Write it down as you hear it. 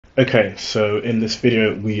Okay, so in this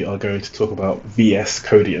video we are going to talk about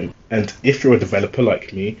VSCodium. And if you're a developer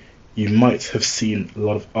like me, you might have seen a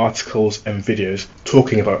lot of articles and videos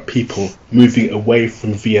talking about people moving away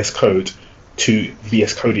from VS Code to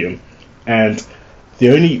VSCodium. And the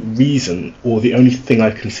only reason, or the only thing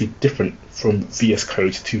I can see different from VS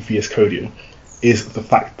Code to VSCodium is the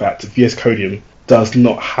fact that VSCodium does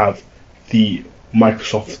not have the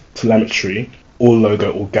Microsoft telemetry or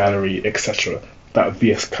logo or gallery, etc., that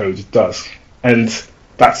VS Code does. And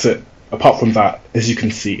that's it. Apart from that, as you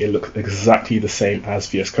can see, it looks exactly the same as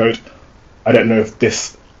VS Code. I don't know if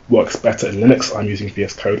this works better in Linux. I'm using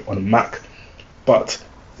VS Code on a Mac. But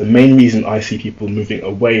the main reason I see people moving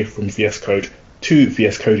away from VS Code to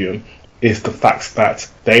VSCodium is the fact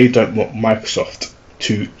that they don't want Microsoft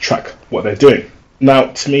to track what they're doing. Now,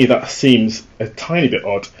 to me, that seems a tiny bit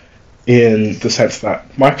odd in the sense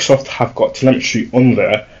that Microsoft have got telemetry on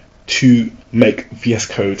there to make VS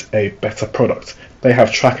Code a better product. They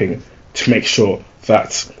have tracking to make sure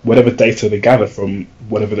that whatever data they gather from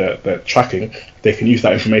whatever they're tracking, they can use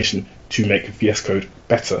that information to make VS Code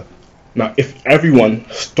better. Now, if everyone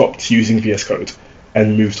stopped using VS Code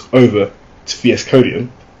and moved over to VSCodium,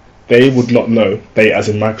 they would not know, they as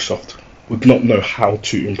in Microsoft, would not know how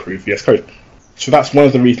to improve VS Code. So that's one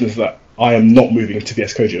of the reasons that I am not moving to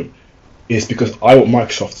VSCodium, is because I want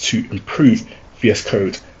Microsoft to improve VS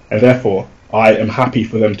Code, and therefore I am happy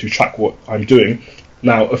for them to track what I'm doing.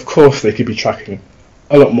 Now, of course, they could be tracking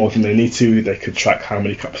a lot more than they need to. They could track how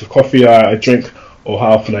many cups of coffee I drink, or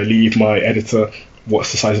how often I leave my editor,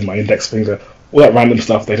 what's the size of my index finger, all that random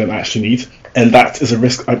stuff they don't actually need. And that is a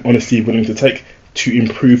risk I'm honestly willing to take to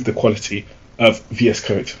improve the quality of VS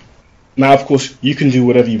Code. Now, of course, you can do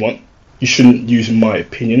whatever you want. You shouldn't use my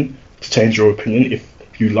opinion to change your opinion.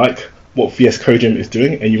 If you like what VSCodium is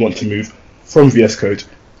doing and you want to move from VS Code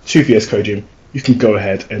to VSCodium, you can go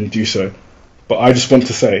ahead and do so. But I just want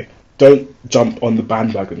to say, don't jump on the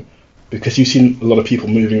bandwagon because you've seen a lot of people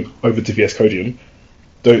moving over to VSCodium.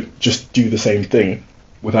 Don't just do the same thing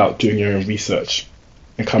without doing your own research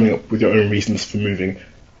and coming up with your own reasons for moving.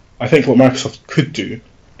 I think what Microsoft could do,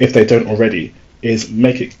 if they don't already, is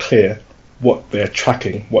make it clear what they're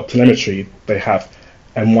tracking, what telemetry they have,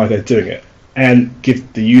 and why they're doing it, and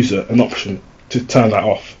give the user an option to turn that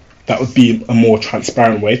off. That would be a more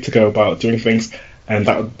transparent way to go about doing things, and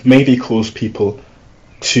that would maybe cause people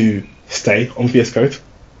to stay on VS Code,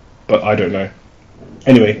 but I don't know.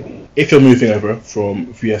 Anyway, if you're moving over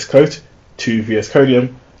from VS Code to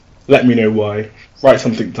VSCodium, let me know why. Write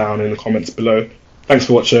something down in the comments below. Thanks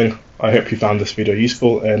for watching. I hope you found this video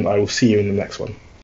useful, and I will see you in the next one.